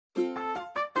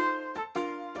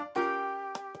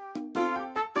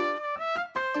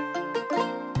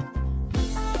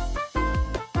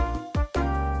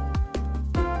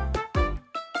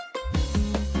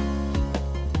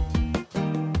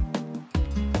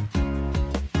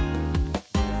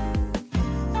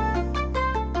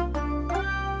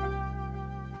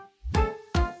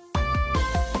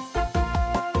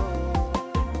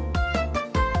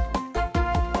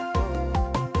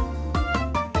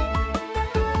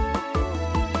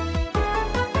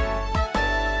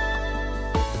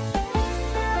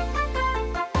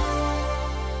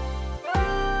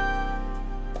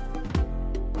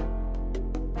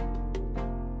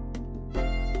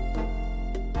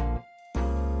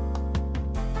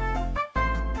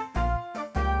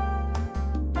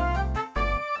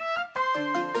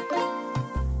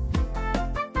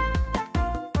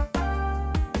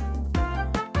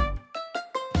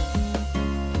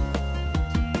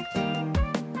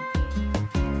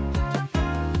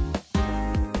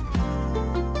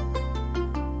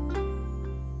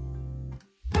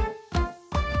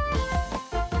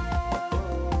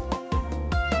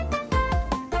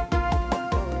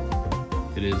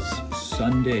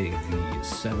Sunday, the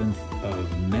 7th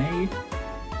of May,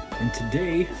 and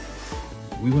today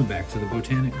we went back to the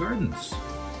Botanic Gardens.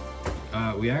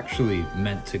 We actually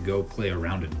meant to go play a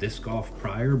round of disc golf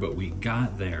prior, but we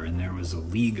got there and there was a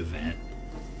league event,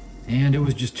 and it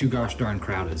was just too gosh darn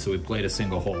crowded, so we played a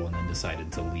single hole and then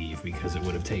decided to leave because it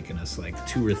would have taken us like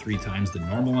 2 or 3 times the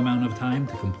normal amount of time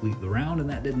to complete the round, and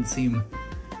that didn't seem,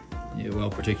 well,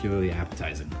 particularly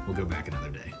appetizing. We'll go back another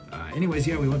day. Anyways,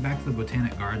 yeah, we went back to the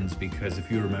Botanic Gardens because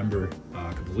if you remember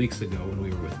a couple weeks ago when we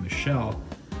were with Michelle,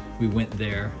 we went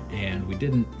there and we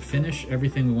didn't finish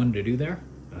everything we wanted to do there,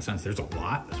 since there's a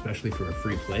lot, especially for a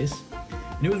free place.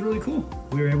 And it was really cool.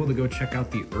 We were able to go check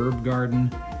out the herb garden.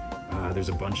 There's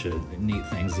a bunch of neat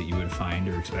things that you would find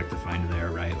or expect to find there,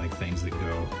 right? Like things that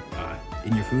go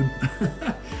in your food.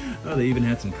 Oh, they even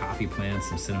had some coffee plants,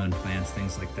 some cinnamon plants,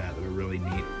 things like that that were really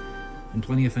neat. And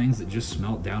plenty of things that just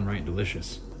smelled downright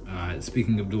delicious.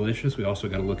 Speaking of delicious, we also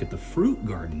got to look at the fruit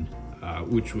garden,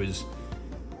 which was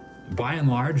by and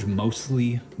large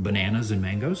mostly bananas and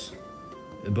mangoes.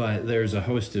 But there's a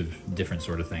host of different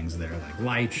sort of things there, like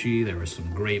lychee, there was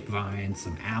some grapevines,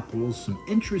 some apples, some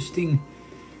interesting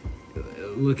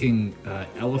looking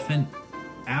elephant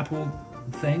apple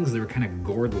things. They were kind of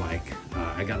gourd-like.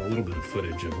 I got a little bit of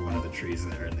footage of one of the trees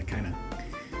there, and they're kind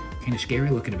of scary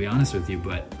looking, to be honest with you,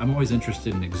 but I'm always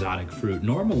interested in exotic fruit.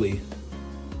 Normally,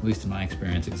 at least in my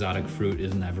experience, exotic fruit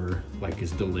is never like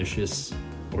as delicious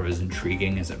or as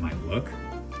intriguing as it might look.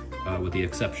 With the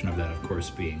exception of that, of course,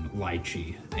 being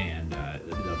lychee and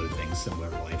other things similar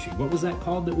to lychee. What was that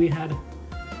called that we had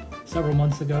several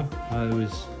months ago? It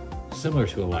was similar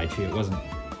to a lychee. It wasn't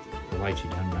a lychee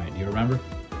done right. Do you remember?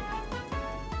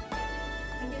 I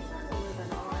think it started with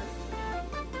an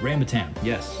R. Rambutan,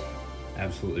 yes.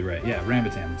 Absolutely right. Yeah,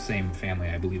 rambutan, same family,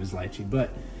 I believe, as lychee.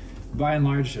 But by and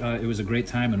large, it was a great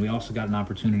time, and we also got an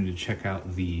opportunity to check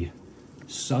out the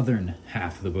southern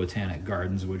half of the Botanic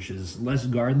Gardens, which is less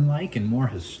garden-like and more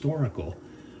historical.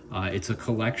 It's a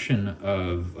collection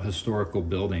of historical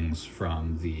buildings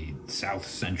from the south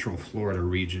central Florida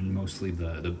region, mostly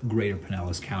the greater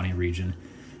Pinellas County region,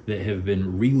 that have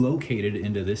been relocated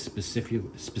into this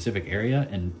specific area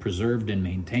and preserved and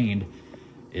maintained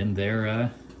in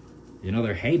their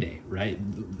their heyday,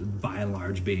 right? By and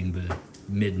large being the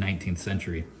mid-19th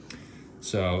century.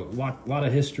 So a lot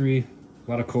of history,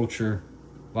 a lot of culture,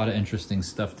 a lot of interesting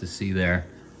stuff to see there.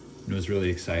 It was really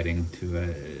exciting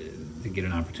to get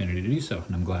an opportunity to do so,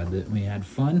 and I'm glad that we had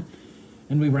fun.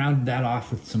 And we rounded that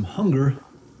off with some hunger,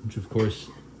 which of course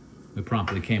we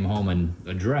promptly came home and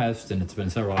addressed, and it's been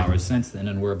several hours since then,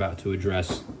 and we're about to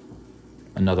address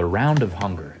another round of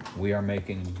hunger. We are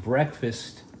making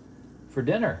breakfast for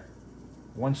dinner.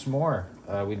 Once more,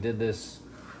 we did this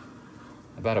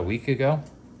about a week ago,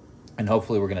 and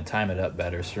hopefully we're going to time it up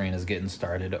better. Serena's getting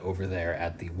started over there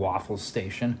at the waffle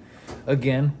station,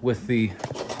 again with the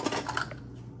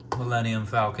Millennium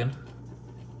Falcon.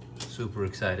 Super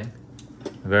exciting.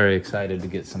 Very excited to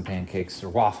get some pancakes, or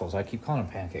waffles. I keep calling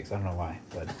them pancakes, I don't know why,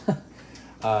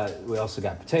 but we also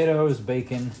got potatoes,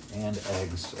 bacon, and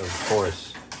eggs, of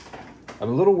course. I'm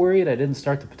a little worried I didn't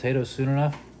start the potatoes soon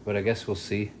enough, but I guess we'll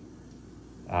see.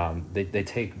 They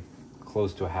take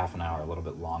close to a half an hour, a little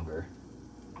bit longer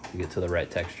to get to the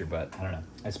right texture, but I don't know.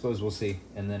 I suppose we'll see.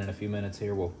 And then in a few minutes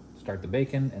here, we'll start the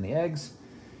bacon and the eggs.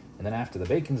 And then after the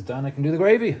bacon's done, I can do the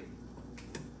gravy. And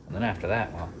then after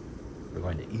that, well, we're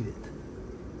going to eat it.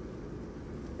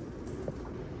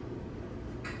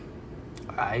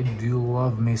 I do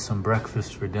love me some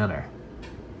breakfast for dinner.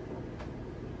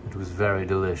 It was very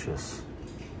delicious,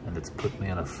 and it's put me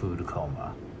in a food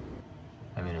coma.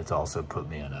 I mean, it's also put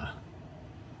me in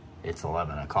it's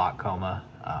 11 o'clock coma,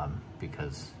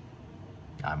 because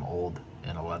I'm old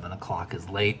and 11 o'clock is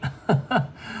late.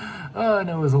 And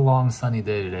it was a long sunny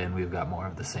day today, and we've got more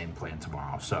of the same plan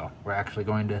tomorrow. So we're actually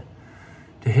going to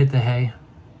hit the hay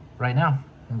right now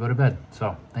and go to bed.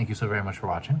 So thank you so very much for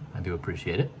watching. I do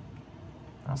appreciate it.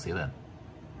 I'll see you then.